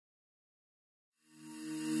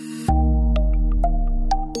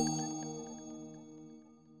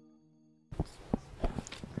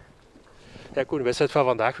Ja, Koen, de wedstrijd van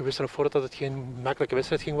vandaag, we wisten nog voordat dat het geen makkelijke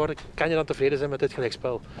wedstrijd ging worden. Kan je dan tevreden zijn met dit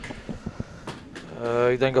gelijkspel?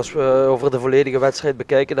 Ik denk als we over de volledige wedstrijd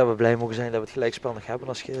bekijken dat we blij mogen zijn dat we het gelijkspel nog hebben.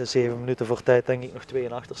 Als je 7 minuten voor tijd denk ik nog 2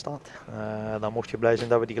 in achter staat. Dan mocht je blij zijn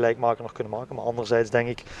dat we die gelijkmaker nog kunnen maken. Maar anderzijds denk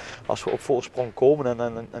ik als we op voorsprong komen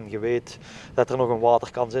en je weet dat er nog een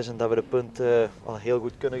waterkans is en dat we de punten wel heel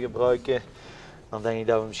goed kunnen gebruiken. Dan denk ik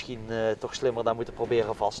dat we misschien toch slimmer dat moeten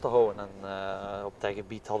proberen vast te houden. En op dat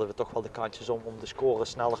gebied hadden we toch wel de kantjes om de score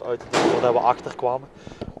sneller uit te doen voordat we achterkwamen.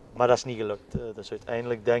 Maar dat is niet gelukt. Dus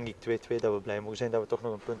uiteindelijk denk ik 2-2 dat we blij mogen zijn dat we toch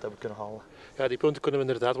nog een punt hebben kunnen halen. Ja, die punten kunnen we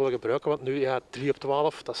inderdaad wel gebruiken, want nu ja, 3 op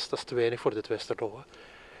 12, dat is te weinig voor dit Westerlo. Hè.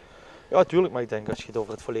 Ja, tuurlijk, maar ik denk als je het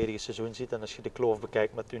over het volledige seizoen ziet en als je de kloof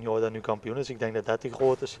bekijkt met Union dat nu kampioen is, ik denk dat dat te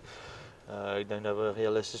groot is. Ik denk dat we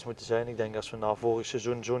realistisch moeten zijn. Ik denk als we na vorig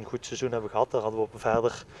seizoen zo'n goed seizoen hebben gehad, daar hadden we op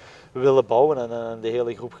verder willen bouwen en de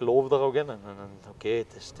hele groep geloofde daar ook in. Oké,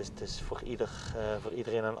 het is voor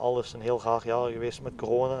iedereen en alles een heel raar jaar geweest met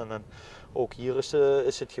corona en ook hier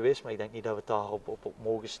is het geweest, maar ik denk niet dat we het daarop op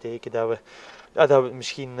mogen steken dat we het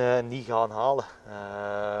misschien niet gaan halen.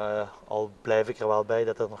 Al blijf ik er wel bij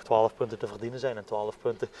dat er nog 12 punten te verdienen zijn en 12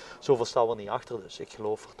 punten, zoveel staan we niet achter. Dus ik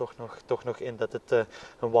geloof er toch nog in dat het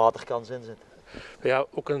een waterkans in zit. Ja,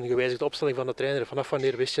 ook een gewijzigde opstelling van de trainer. Vanaf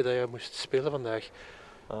wanneer wist je dat je moest spelen vandaag?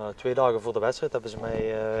 2 dagen voor de wedstrijd hebben ze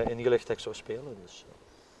mij ingelicht dat ik zou spelen. Dus.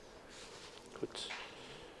 Goed.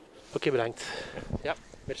 Oké, bedankt. Ja,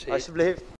 merci. Alsjeblieft.